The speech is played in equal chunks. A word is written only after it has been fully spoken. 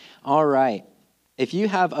All right. If you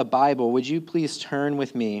have a Bible, would you please turn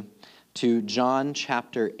with me to John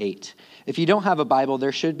chapter 8. If you don't have a Bible,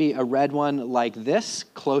 there should be a red one like this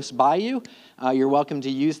close by you. You're welcome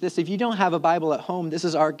to use this. If you don't have a Bible at home, this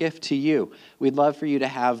is our gift to you. We'd love for you to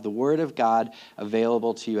have the Word of God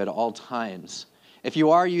available to you at all times. If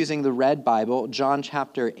you are using the red Bible, John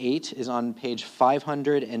chapter 8 is on page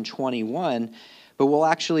 521, but we'll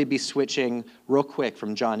actually be switching real quick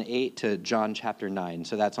from John 8 to John chapter 9,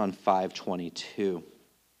 so that's on 522.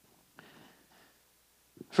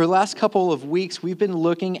 For the last couple of weeks, we've been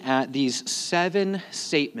looking at these 7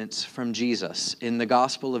 statements from Jesus in the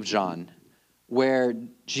Gospel of John, where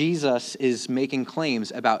Jesus is making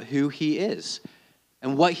claims about who he is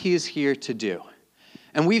and what he is here to do.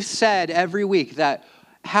 And we've said every week that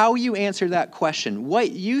how you answer that question,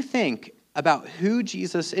 what you think about who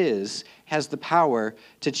Jesus is, has the power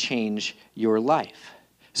to change your life.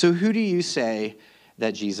 So who do you say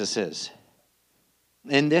that Jesus is?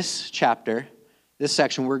 In this chapter, this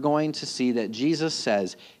section, we're going to see that Jesus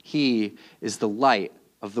says he is the light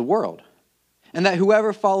of the world, and that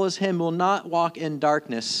whoever follows him will not walk in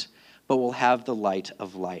darkness, but will have the light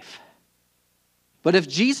of life. But if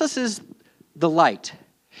Jesus is the light,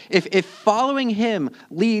 if following him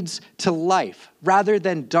leads to life rather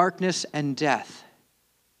than darkness and death,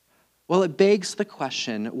 well, it begs the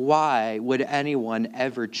question, why would anyone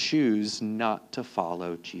ever choose not to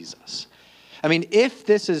follow Jesus? I mean, if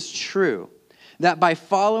this is true, that by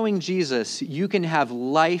following Jesus, you can have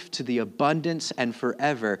life to the abundance and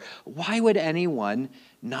forever, why would anyone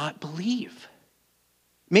not believe?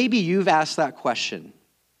 Maybe you've asked that question.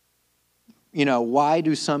 You know, why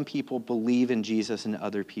do some people believe in Jesus and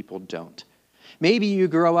other people don't? Maybe you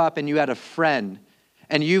grow up and you had a friend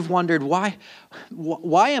and you've wondered, why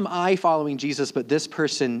am I following Jesus, but this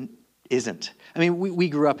person isn't? I mean, we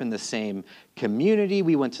grew up in the same community.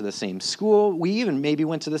 We went to the same school. We even maybe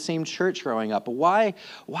went to the same church growing up. But why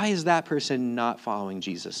is that person not following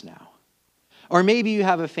Jesus now? Or maybe you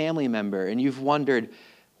have a family member and you've wondered,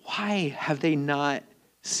 why have they not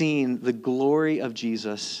seen the glory of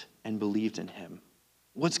Jesus and believed in him?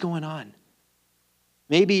 What's going on?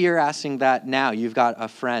 Maybe you're asking that now. You've got a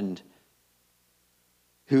friend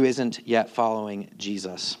who isn't yet following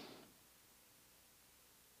Jesus.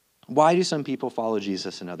 Why do some people follow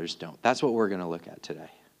Jesus and others don't? That's what we're going to look at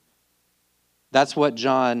today. That's what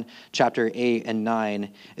John chapter 8 and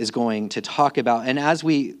 9 is going to talk about. And as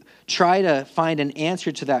we try to find an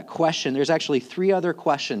answer to that question, there's actually 3 other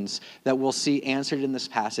questions that we'll see answered in this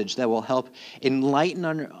passage that will help enlighten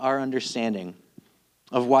our understanding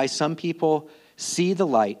of why some people see the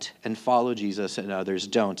light and follow Jesus and others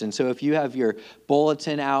don't. And so if you have your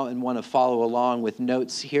bulletin out and want to follow along with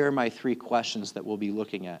notes, here are my 3 questions that we'll be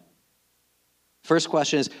looking at. First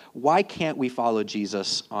question is, why can't we follow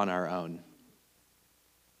Jesus on our own?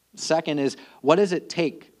 Second is, what does it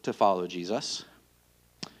take to follow Jesus?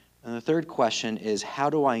 And the third question is, how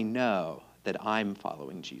do I know that I'm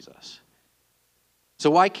following Jesus? So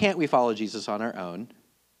why can't we follow Jesus on our own?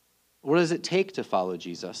 What does it take to follow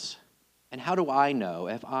Jesus? And how do I know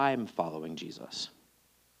if I'm following Jesus?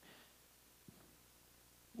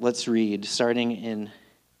 Let's read, starting in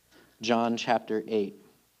John chapter 8.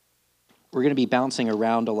 We're going to be bouncing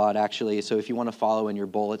around a lot, actually, so if you want to follow in your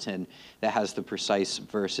bulletin that has the precise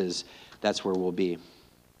verses, that's where we'll be.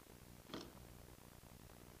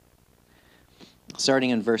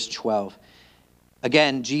 Starting in verse 12.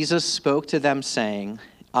 Again, Jesus spoke to them, saying,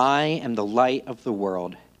 I am the light of the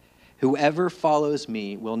world. Whoever follows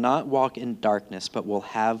me will not walk in darkness, but will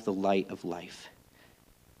have the light of life.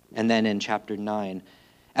 And then in chapter 9,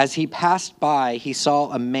 as he passed by, he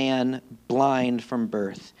saw a man blind from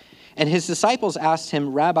birth. And his disciples asked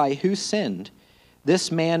him, Rabbi, who sinned, this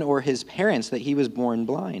man or his parents, that he was born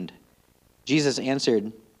blind? Jesus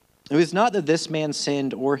answered, it was not that this man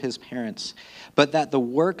sinned or his parents, but that the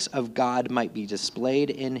works of God might be displayed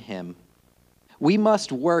in him. We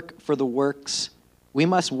must work the works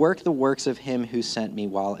of him who sent me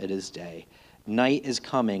while it is day. Night is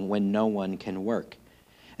coming when no one can work.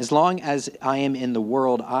 As long as I am in the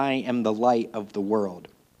world, I am the light of the world.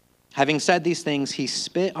 Having said these things, he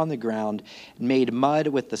spit on the ground, made mud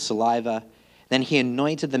with the saliva. Then he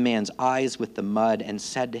anointed the man's eyes with the mud and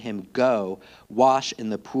said to him, Go, wash in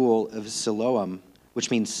the pool of Siloam, which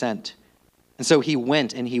means sent. And so he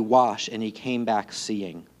went and he washed and he came back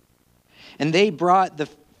seeing. And they brought to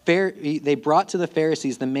the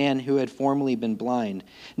Pharisees the man who had formerly been blind.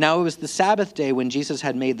 Now it was the Sabbath day when Jesus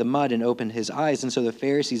had made the mud and opened his eyes. And so the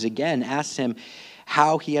Pharisees again asked him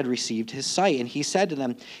how he had received his sight. And he said to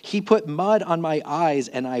them, He put mud on my eyes,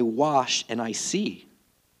 and I wash, and I see.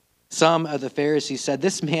 Some of the Pharisees said,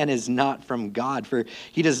 "This man is not from God, for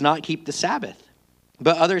he does not keep the Sabbath."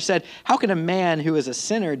 But others said, "How can a man who is a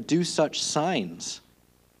sinner do such signs?"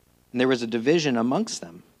 And there was a division amongst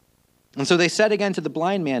them. And so they said again to the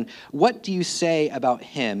blind man, "What do you say about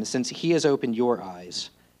him, since he has opened your eyes?"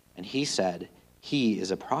 And he said, "He is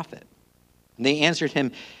a prophet." And they answered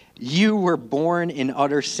him, "You were born in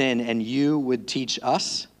utter sin, and you would teach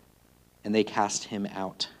us?" And they cast him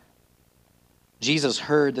out. Jesus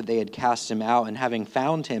heard that they had cast him out, and having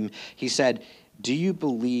found him, he said, "Do you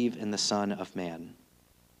believe in the Son of Man?"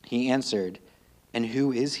 He answered, "And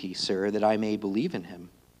who is he, sir, that I may believe in him?"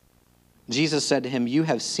 Jesus said to him, "You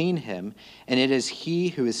have seen him, and it is he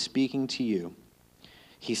who is speaking to you."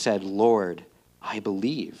 He said, "Lord, I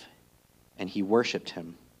believe." And he worshipped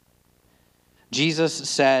him. Jesus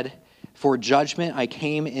said, "For judgment I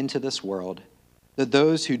came into this world, that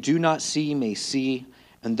those who do not see may see,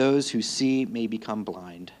 and those who see may become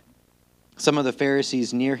blind." Some of the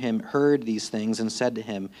Pharisees near him heard these things and said to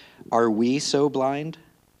him, "Are we so blind?"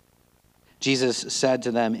 Jesus said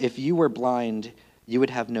to them, "If you were blind, you would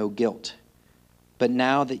have no guilt. But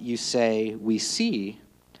now that you say, 'We see,'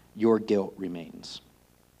 your guilt remains."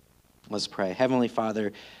 Let's pray. Heavenly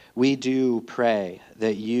Father, we do pray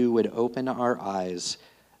that you would open our eyes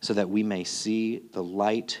so that we may see the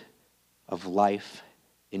light of life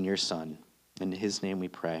in your Son. In his name we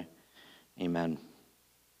pray. Amen.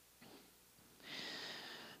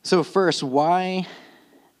 So first, why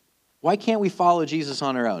can't we follow Jesus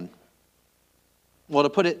on our own? Well, to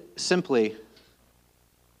put it simply,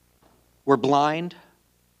 we're blind,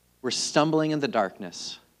 we're stumbling in the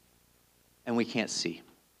darkness, and we can't see.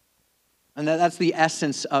 And that's the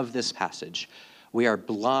essence of this passage. We are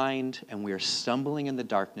blind, and we are stumbling in the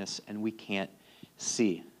darkness, and we can't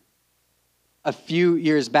see. A few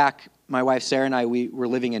years back, my wife Sarah and I, we were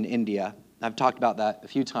living in India. I've talked about that a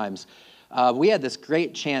few times. We had this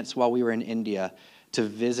great chance while we were in India to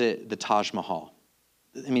visit the Taj Mahal.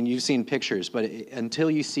 I mean, you've seen pictures, but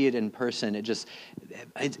until you see it in person,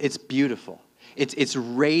 it's beautiful. It's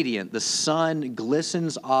radiant. The sun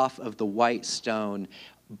glistens off of the white stone,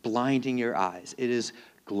 blinding your eyes. It is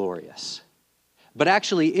glorious. But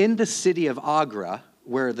actually, in the city of Agra,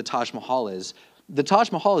 where the Taj Mahal is, the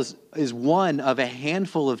Taj Mahal is one of a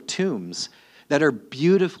handful of tombs that are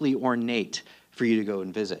beautifully ornate for you to go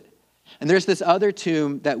and visit. And there's this other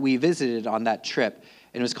tomb that we visited on that trip,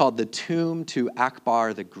 and it was called the Tomb to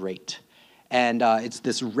Akbar the Great. And it's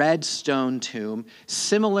this red stone tomb,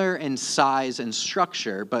 similar in size and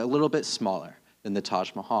structure, but a little bit smaller than the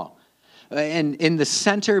Taj Mahal. And in the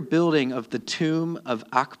center building of the Tomb of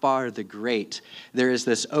Akbar the Great, there is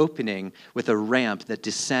this opening with a ramp that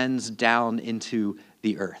descends down into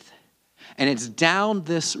the earth. And it's down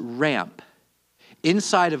this ramp,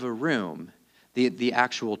 inside of a room, the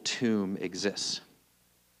actual tomb exists.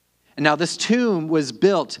 And now this tomb was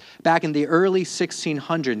built back in the early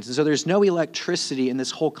 1600s, and so there's no electricity in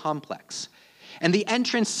this whole complex. And the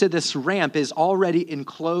entrance to this ramp is already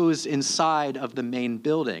enclosed inside of the main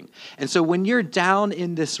building. And so when you're down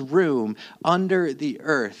in this room, under the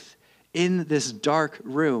earth, in this dark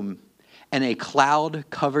room, and a cloud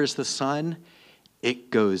covers the sun, it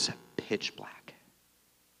goes pitch black.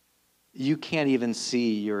 You can't even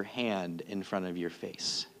see your hand in front of your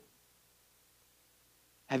face.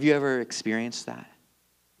 Have you ever experienced that?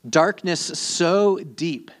 Darkness so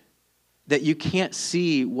deep that you can't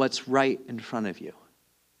see what's right in front of you.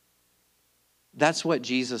 That's what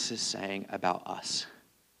Jesus is saying about us.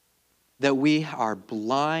 That we are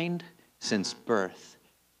blind since birth,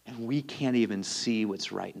 and we can't even see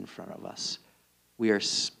what's right in front of us. We are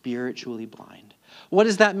spiritually blind. What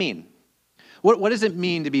does that mean? What does it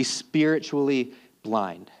mean to be spiritually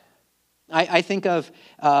blind? I think of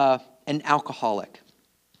an alcoholic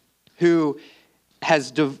who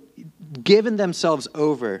has given themselves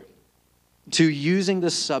over to using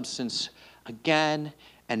this substance again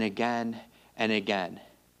and again and again.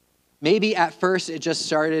 Maybe at first it just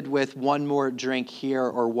started with one more drink here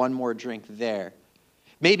or one more drink there.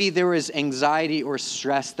 Maybe there was anxiety or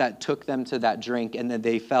stress that took them to that drink, and then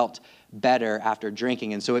they felt better after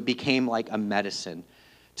drinking, and so it became like a medicine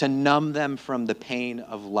to numb them from the pain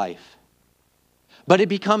of life. But it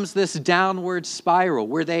becomes this downward spiral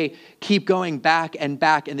where they keep going back, and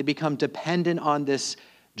they become dependent on this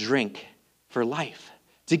drink for life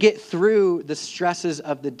to get through the stresses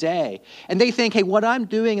of the day. And they think, hey, what I'm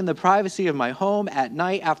doing in the privacy of my home at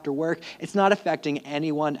night after work, it's not affecting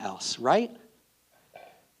anyone else, right?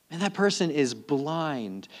 And that person is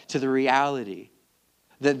blind to the reality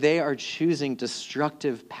that they are choosing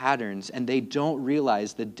destructive patterns, and they don't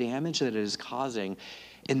realize the damage that it is causing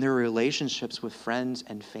in their relationships with friends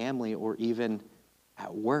and family, or even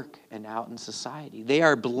at work and out in society. They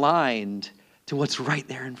are blind to what's right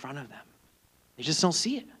there in front of them. They just don't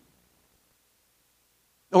see it.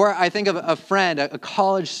 Or I think of a friend, a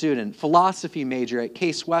college student, philosophy major at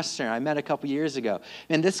Case Western I met a couple years ago.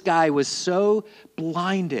 And this guy was so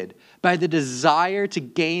blinded by the desire to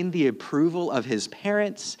gain the approval of his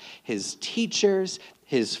parents, his teachers,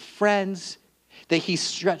 his friends, that he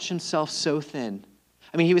stretched himself so thin.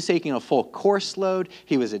 I mean, he was taking a full course load.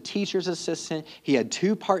 He was a teacher's assistant. He had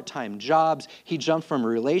 2 part-time jobs. He jumped from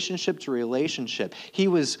relationship to relationship. He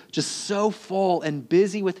was just so full and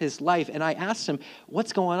busy with his life. And I asked him,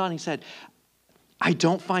 what's going on? He said, I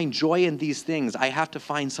don't find joy in these things. I have to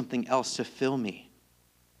find something else to fill me.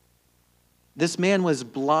 This man was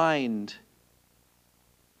blind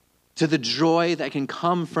to the joy that can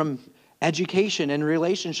come from education and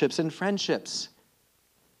relationships and friendships.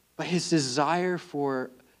 But his desire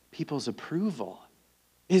for people's approval,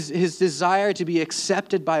 his desire to be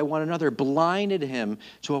accepted by one another blinded him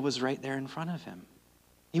to what was right there in front of him.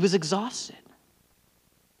 He was exhausted.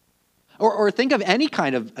 Or think of any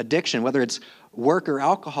kind of addiction, whether it's work or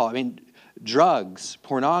alcohol. I mean, drugs,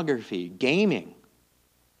 pornography, gaming.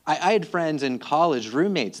 I had friends in college,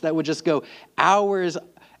 roommates, that would just go hours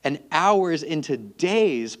and hours into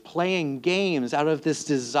days playing games out of this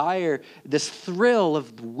desire, this thrill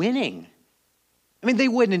of winning. I mean, they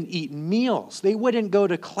wouldn't eat meals. They wouldn't go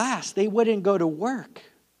to class. They wouldn't go to work.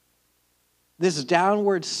 This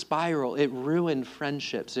downward spiral, it ruined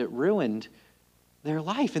friendships. It ruined their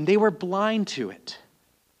life, and they were blind to it.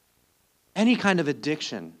 Any kind of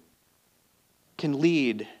addiction can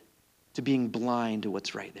lead to being blind to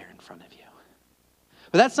what's right there in front of you.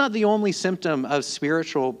 But that's not the only symptom of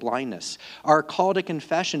spiritual blindness. Our call to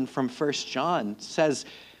confession from 1 John says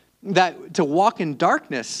that to walk in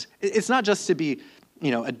darkness, it's not just to be,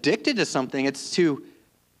 addicted to something, it's to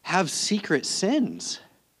have secret sins.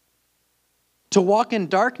 To walk in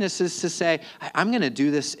darkness is to say, I'm going to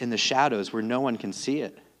do this in the shadows where no one can see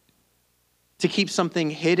it. To keep something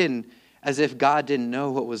hidden as if God didn't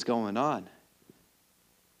know what was going on.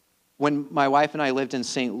 When my wife and I lived in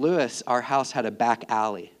St. Louis, our house had a back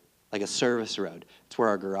alley, like a service road. It's where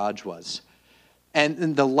our garage was.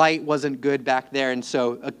 And the light wasn't good back there. And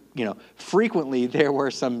so, frequently there were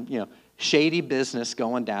some, shady business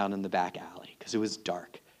going down in the back alley because it was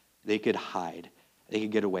dark. They could hide. They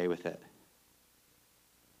could get away with it.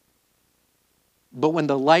 But when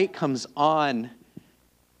the light comes on,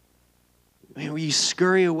 you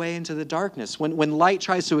scurry away into the darkness. When light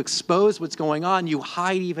tries to expose what's going on, you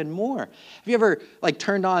hide even more. Have you ever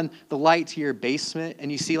turned on the light to your basement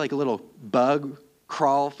and you see a little bug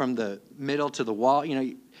crawl from the middle to the wall?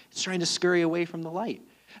 It's trying to scurry away from the light.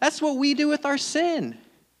 That's what we do with our sin.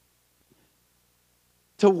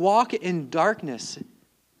 To walk in darkness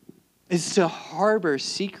is to harbor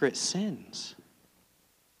secret sins.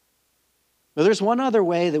 But there's one other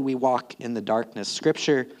way that we walk in the darkness.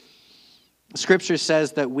 Scripture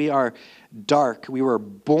says that we are dark. We were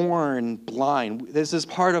born blind. This is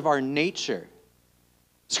part of our nature.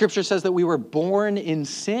 Scripture says that we were born in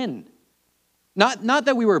sin. Not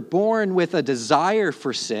that we were born with a desire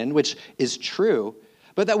for sin, which is true,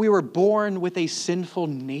 but that we were born with a sinful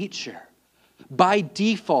nature. By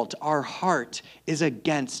default, our heart is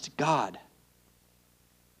against God.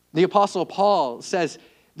 The Apostle Paul says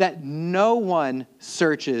that no one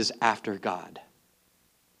searches after God.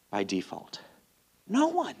 By default. No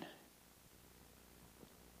one.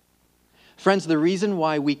 Friends, the reason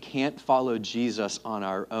why we can't follow Jesus on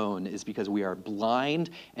our own is because we are blind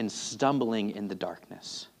and stumbling in the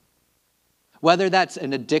darkness. Whether that's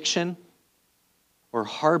an addiction or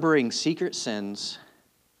harboring secret sins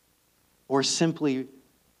or simply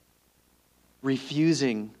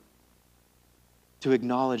refusing to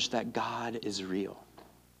acknowledge that God is real.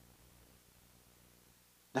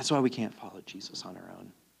 That's why we can't follow Jesus on our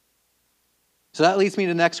own. So that leads me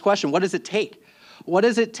to the next question. What does it take? What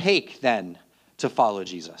does it take then to follow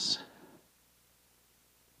Jesus?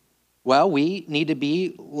 Well, we need to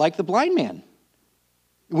be like the blind man.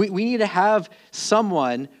 We need to have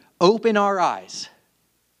someone open our eyes.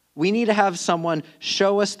 We need to have someone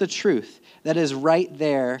show us the truth that is right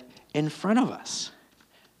there in front of us.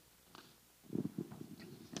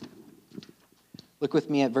 Look with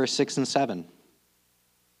me at verse 6 and 7.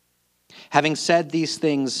 Having said these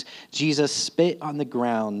things, Jesus spit on the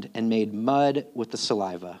ground and made mud with the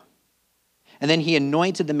saliva. And then he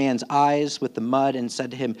anointed the man's eyes with the mud and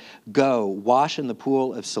said to him, "Go, wash in the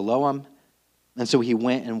pool of Siloam." And so he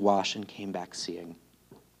went and washed and came back seeing.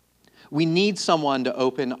 We need someone to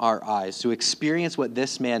open our eyes, to experience what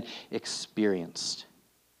this man experienced.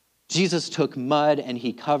 Jesus took mud and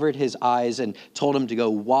he covered his eyes and told him to go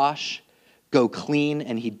wash, go clean,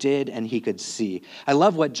 and he did, and he could see. I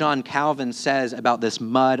love what John Calvin says about this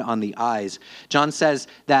mud on the eyes. John says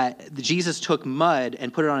that Jesus took mud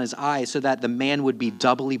and put it on his eyes so that the man would be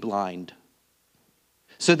doubly blind,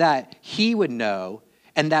 so that he would know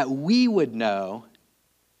and that we would know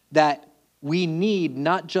that we need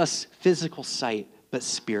not just physical sight, but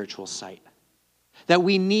spiritual sight. That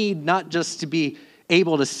we need not just to be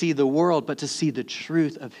able to see the world, but to see the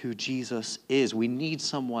truth of who Jesus is. We need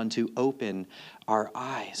someone to open our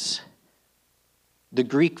eyes. The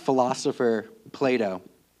Greek philosopher Plato,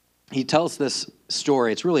 he tells this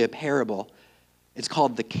story. It's really a parable. It's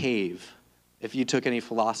called The Cave. If you took any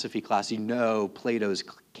philosophy class, you know Plato's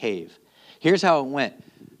cave. Here's how it went.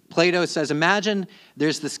 Plato says, imagine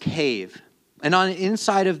there's this cave. And on the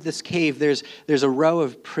inside of this cave, there's a row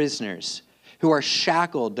of prisoners who are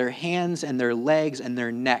shackled. Their hands and their legs and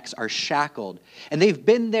their necks are shackled. And they've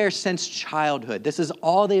been there since childhood. This is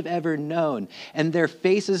all they've ever known. And their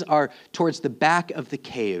faces are towards the back of the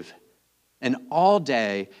cave. And all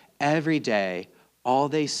day, every day, all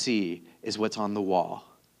they see is what's on the wall.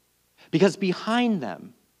 Because behind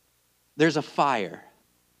them, there's a fire.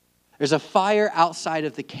 There's a fire outside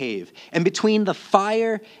of the cave. And between the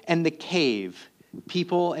fire and the cave,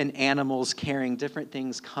 people and animals carrying different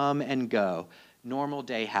things come and go. Normal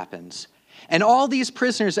day happens. And all these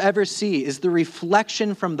prisoners ever see is the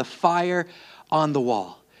reflection from the fire on the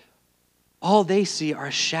wall. All they see are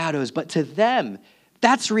shadows, but to them,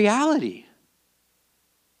 that's reality.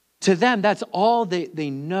 To them, that's all they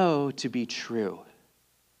know to be true.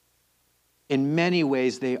 In many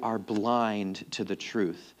ways, they are blind to the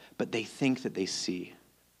truth, but they think that they see.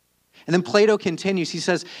 And then Plato continues. He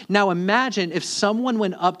says, now imagine if someone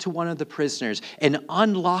went up to one of the prisoners and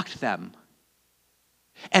unlocked them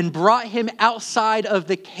and brought him outside of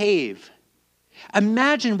the cave.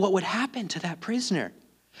 Imagine what would happen to that prisoner.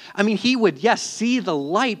 I mean, he would, yes, see the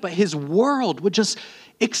light, but his world would just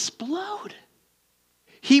explode.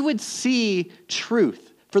 He would see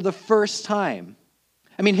truth for the first time.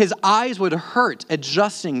 I mean, his eyes would hurt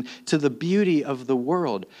adjusting to the beauty of the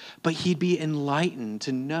world, but he'd be enlightened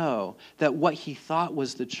to know that what he thought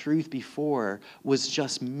was the truth before was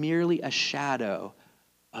just merely a shadow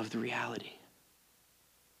of the reality.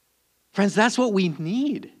 Friends, that's what we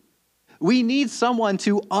need. We need someone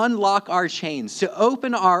to unlock our chains, to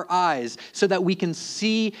open our eyes so that we can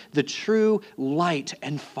see the true light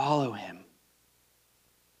and follow him.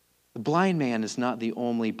 The blind man is not the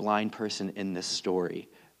only blind person in this story.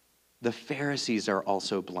 The Pharisees are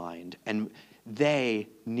also blind, and they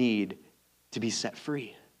need to be set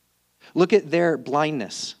free. Look at their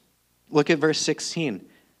blindness. Look at verse 16.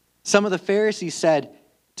 Some of the Pharisees said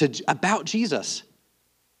about Jesus,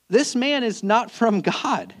 "This man is not from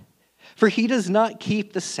God, for he does not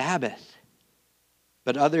keep the Sabbath."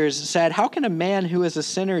 But others said, "How can a man who is a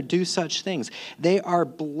sinner do such things?" They are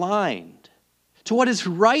blind to what is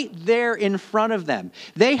right there in front of them.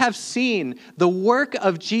 They have seen the work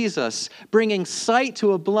of Jesus bringing sight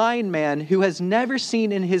to a blind man who has never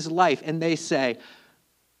seen in his life, and they say,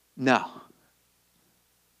 no.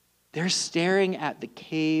 They're staring at the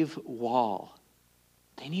cave wall.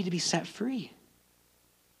 They need to be set free.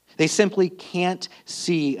 They simply can't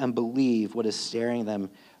see and believe what is staring them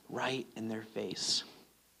right in their face.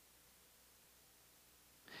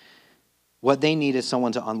 What they need is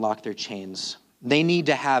someone to unlock their chains. They need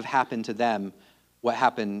to have happen to them what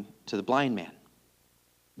happened to the blind man.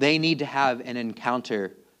 They need to have an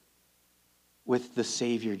encounter with the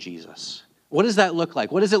Savior Jesus. What does that look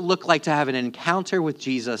like? What does it look like to have an encounter with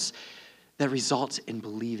Jesus that results in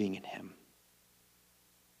believing in him?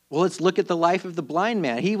 Well, let's look at the life of the blind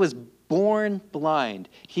man. He was born blind.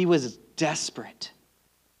 He was desperate.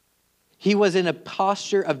 He was in a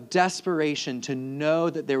posture of desperation to know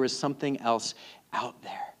that there was something else out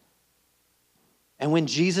there. And when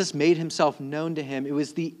Jesus made himself known to him, it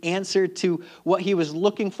was the answer to what he was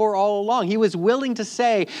looking for all along. He was willing to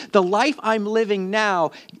say, the life I'm living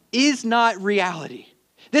now is not reality.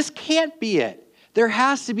 This can't be it. There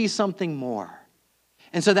has to be something more.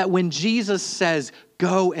 And so that when Jesus says,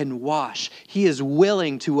 go and wash, he is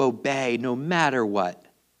willing to obey no matter what.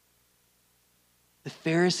 The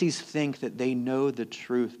Pharisees think that they know the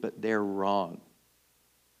truth, but they're wrong.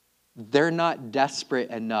 They're not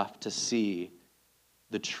desperate enough to see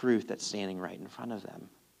the truth that's standing right in front of them.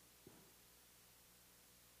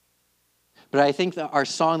 But I think that our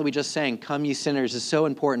song that we just sang, Come Ye Sinners, is so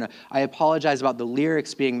important. I apologize about the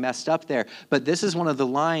lyrics being messed up there, but this is one of the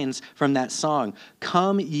lines from that song.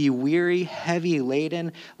 Come ye weary, heavy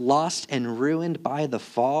laden, lost and ruined by the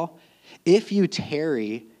fall. If you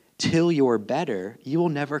tarry till you're better, you will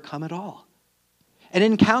never come at all. An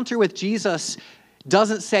encounter with Jesus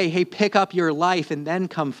doesn't say, hey, pick up your life and then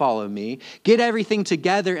come follow me. Get everything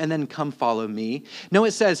together and then come follow me. No,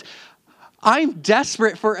 it says, I'm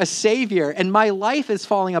desperate for a Savior and my life is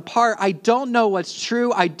falling apart. I don't know what's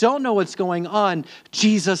true. I don't know what's going on.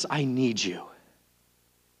 Jesus, I need you.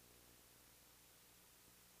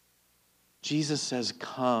 Jesus says,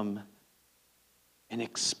 come and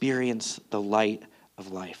experience the light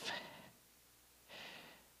of life.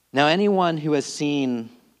 Now, anyone who has seen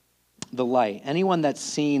the light, anyone that's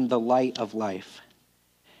seen the light of life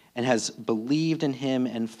and has believed in him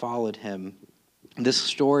and followed him, this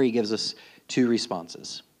story gives us two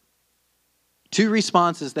responses. Two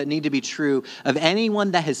responses that need to be true of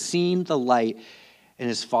anyone that has seen the light and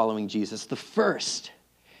is following Jesus. The first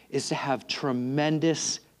is to have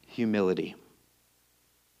tremendous humility.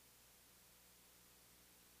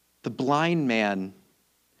 The blind man,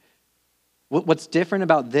 what's different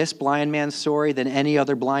about this blind man story than any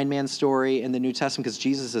other blind man story in the New Testament, because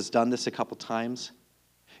Jesus has done this a couple times,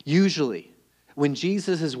 usually when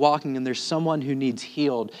Jesus is walking and there's someone who needs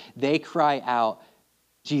healed, they cry out,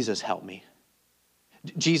 Jesus, help me.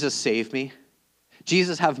 Jesus, save me.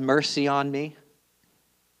 Jesus, have mercy on me.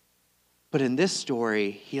 But in this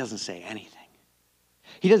story, he doesn't say anything.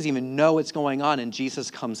 He doesn't even know what's going on, and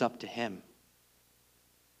Jesus comes up to him.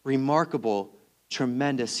 Remarkable,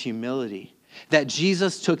 tremendous humility that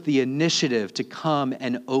Jesus took the initiative to come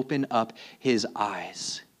and open up his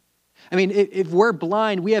eyes. I mean, if we're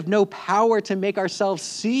blind, we have no power to make ourselves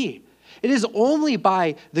see. It is only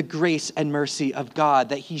by the grace and mercy of God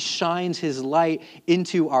that he shines his light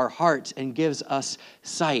into our hearts and gives us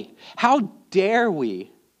sight. How dare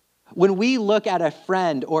we, when we look at a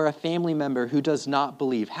friend or a family member who does not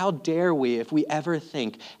believe, how dare we if we ever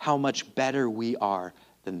think how much better we are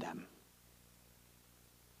than them?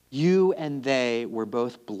 You and they were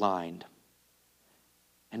both blind.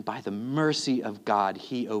 And by the mercy of God,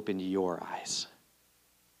 he opened your eyes.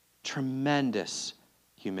 Tremendous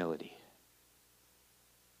humility.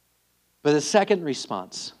 But the second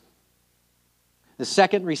response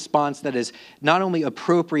that is not only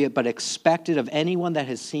appropriate but expected of anyone that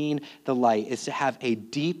has seen the light is to have a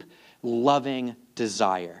deep, loving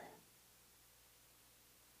desire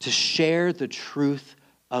to share the truth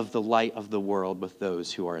of the light of the world with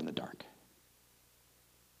those who are in the dark.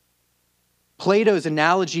 Plato's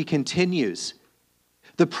analogy continues.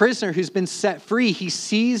 The prisoner who's been set free, he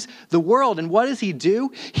sees the world, and what does he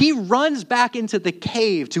do? He runs back into the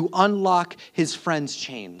cave to unlock his friend's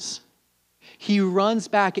chains. He runs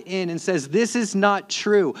back in and says, this is not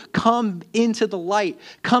true. Come into the light.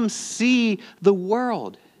 Come see the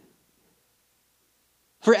world.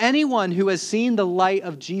 For anyone who has seen the light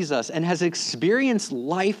of Jesus and has experienced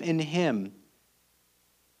life in him,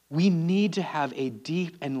 we need to have a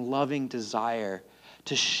deep and loving desire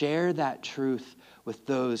to share that truth with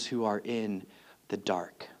those who are in the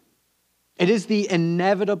dark. It is the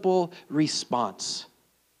inevitable response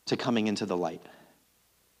to coming into the light.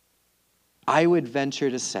 I would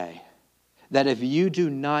venture to say that if you do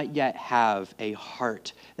not yet have a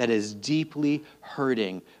heart that is deeply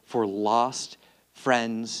hurting for lost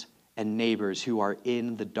friends and neighbors who are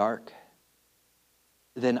in the dark,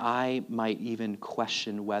 then I might even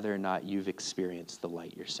question whether or not you've experienced the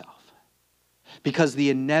light yourself. Because the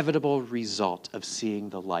inevitable result of seeing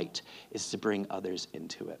the light is to bring others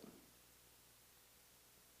into it.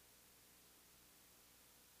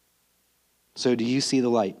 So do you see the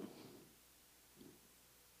light?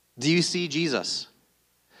 Do you see Jesus?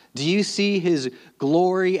 Do you see his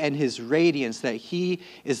glory and his radiance, that he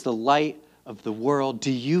is the light of the world?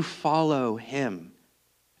 Do you follow him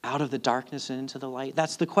out of the darkness and into the light?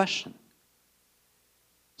 That's the question.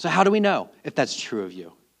 So how do we know if that's true of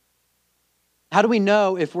you? How do we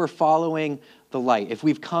know if we're following the light, if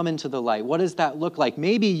we've come into the light? What does that look like?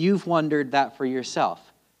 Maybe you've wondered that for yourself.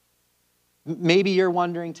 Maybe you're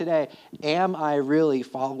wondering today, am I really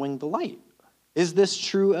following the light? Is this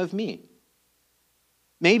true of me?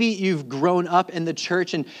 Maybe you've grown up in the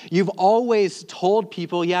church and you've always told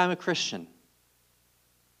people, yeah, I'm a Christian.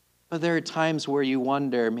 But there are times where you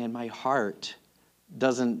wonder, man, my heart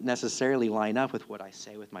doesn't necessarily line up with what I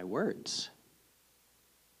say with my words.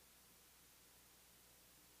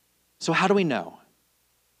 So how do we know?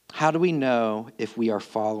 How do we know if we are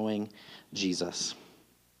following Jesus?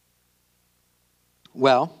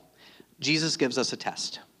 Well, Jesus gives us a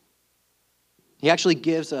test. He actually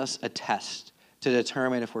gives us a test to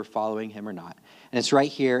determine if we're following him or not. And it's right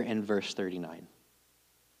here in verse 39.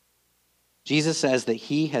 Jesus says that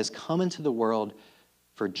he has come into the world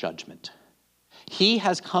for judgment. He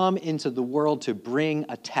has come into the world to bring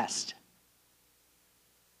a test.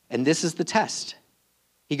 And this is the test.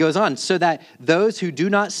 He goes on, so that those who do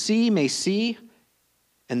not see may see,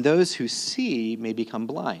 and those who see may become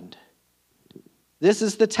blind. This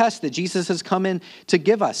is the test that Jesus has come in to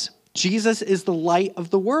give us. Jesus is the light of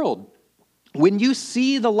the world. When you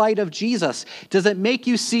see the light of Jesus, does it make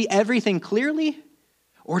you see everything clearly,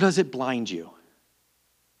 or does it blind you?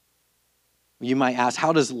 You might ask,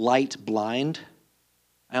 how does light blind?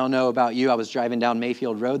 I don't know about you. I was driving down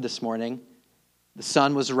Mayfield Road this morning. The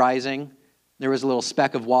sun was rising. There was a little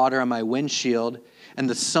speck of water on my windshield, and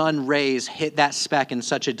the sun rays hit that speck in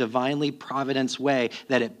such a divinely providence way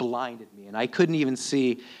that it blinded me, and I couldn't even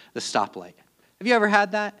see the stoplight. Have you ever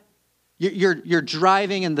had that? You're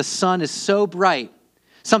driving, and the sun is so bright,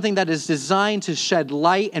 something that is designed to shed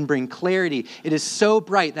light and bring clarity. It is so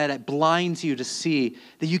bright that it blinds you to see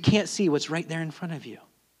that you can't see what's right there in front of you.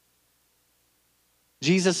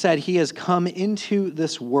 Jesus said he has come into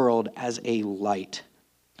this world as a light,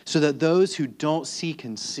 so that those who don't see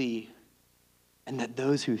can see, and that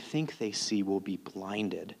those who think they see will be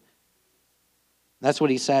blinded. That's what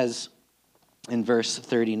he says in verse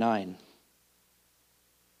 39.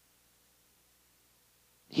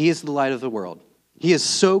 He is the light of the world. He is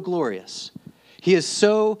so glorious. He is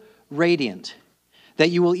so radiant that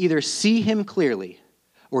you will either see him clearly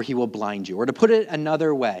or he will blind you. Or to put it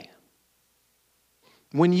another way,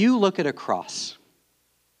 when you look at a cross,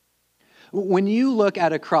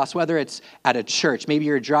 whether it's at a church, maybe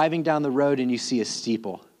you're driving down the road and you see a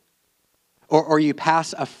steeple, or you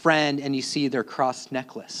pass a friend and you see their cross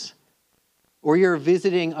necklace, or you're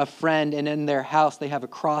visiting a friend and in their house they have a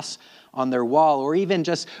cross on their wall, or even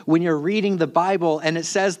just when you're reading the Bible and it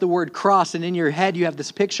says the word cross and in your head you have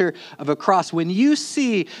this picture of a cross. When you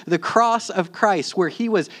see the cross of Christ where he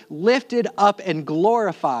was lifted up and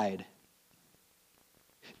glorified,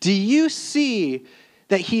 do you see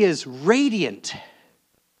that he is radiant,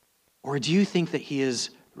 or do you think that he is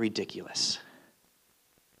ridiculous?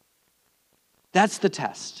 That's the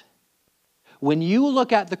test. When you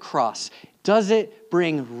look at the cross, does it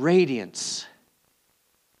bring radiance,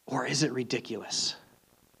 or is it ridiculous?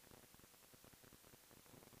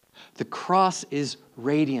 The cross is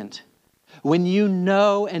radiant. When you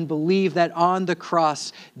know and believe that on the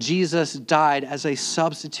cross, Jesus died as a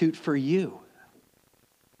substitute for you.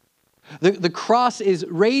 The cross is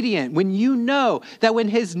radiant when you know that when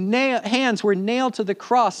his hands were nailed to the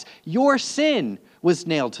cross, your sin was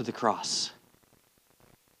nailed to the cross.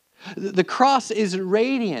 The cross is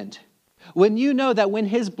radiant when you know that when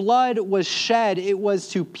his blood was shed, it was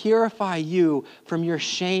to purify you from your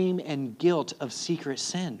shame and guilt of secret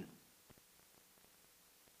sin.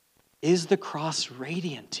 Is the cross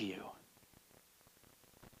radiant to you?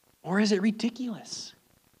 Or is it ridiculous?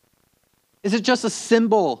 Is it just a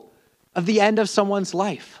symbol of the end of someone's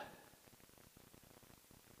life?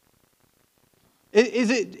 Is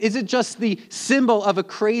it just the symbol of a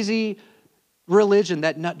crazy religion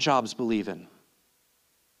that nut jobs believe in?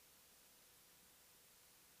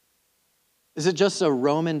 Is it just a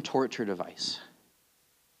Roman torture device?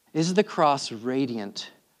 Is the cross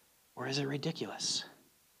radiant, or is it ridiculous?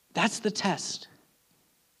 That's the test.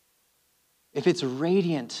 If it's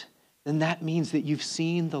radiant, then that means that you've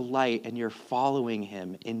seen the light and you're following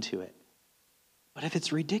him into it. But if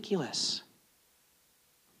it's ridiculous,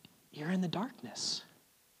 you're in the darkness.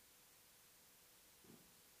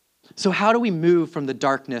 So how do we move from the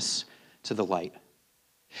darkness to the light?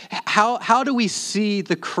 How do we see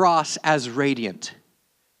the cross as radiant?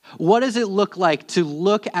 What does it look like to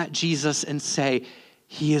look at Jesus and say,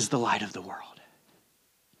 he is the light of the world?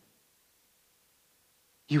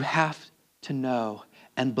 You have to know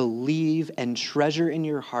and believe and treasure in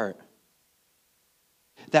your heart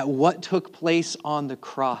that what took place on the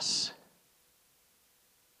cross,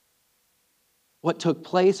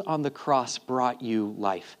 brought you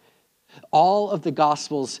life. All of the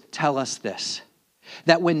Gospels tell us this,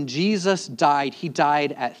 that when Jesus died, he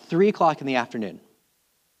died at 3 o'clock in the afternoon,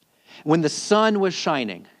 when the sun was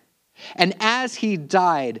shining. And as he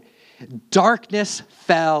died, darkness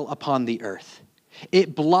fell upon the earth.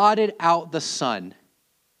 It blotted out the sun.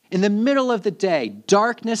 In the middle of the day,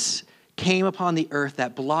 darkness came upon the earth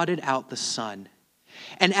that blotted out the sun.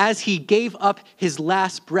 And as he gave up his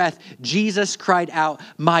last breath, Jesus cried out,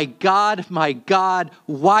 my God,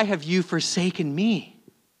 why have you forsaken me?"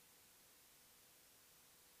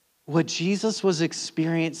 What Jesus was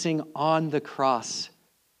experiencing on the cross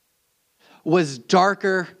was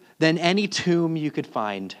darker than any tomb you could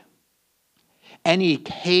find, any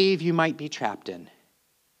cave you might be trapped in.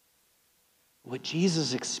 What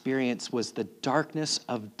Jesus experienced was the darkness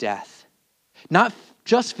of death Not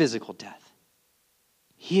just physical death.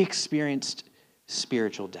 He experienced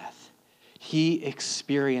spiritual death. He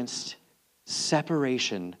experienced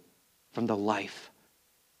separation from the life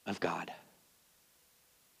of God.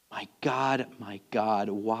 My God,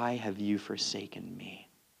 why have you forsaken me?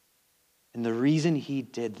 And the reason he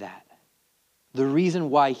did that, the reason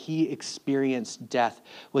why he experienced death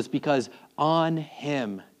was because on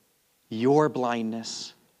him, your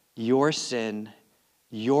blindness, your sin,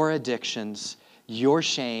 your addictions, your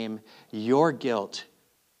shame, your guilt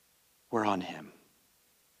were on him.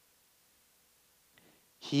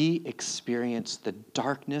 He experienced the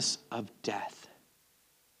darkness of death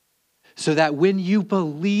so that when you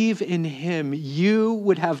believe in him, you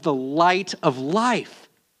would have the light of life.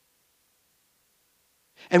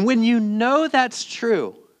 And when you know that's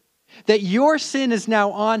true, that your sin is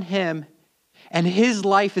now on him and his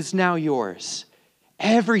life is now yours,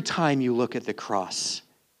 every time you look at the cross,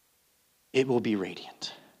 it will be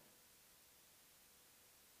radiant.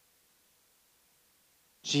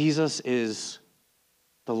 Jesus is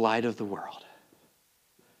the light of the world,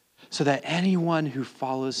 so that anyone who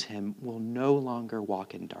follows him will no longer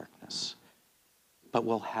walk in darkness, but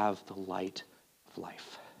will have the light of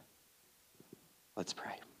life. Let's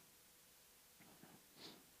pray.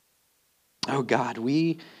 Oh God,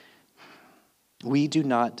 we do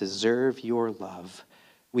not deserve your love.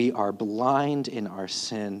 We are blind in our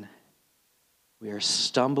sin. We are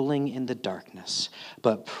stumbling in the darkness.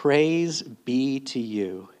 But praise be to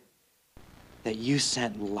you that you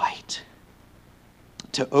sent light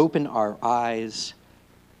to open our eyes,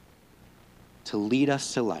 to lead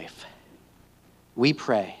us to life. We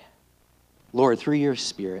pray, Lord, through your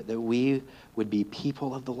Spirit, that we would be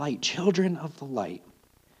people of the light, children of the light,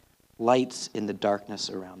 lights in the darkness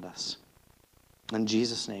around us. In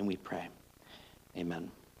Jesus' name we pray.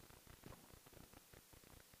 Amen.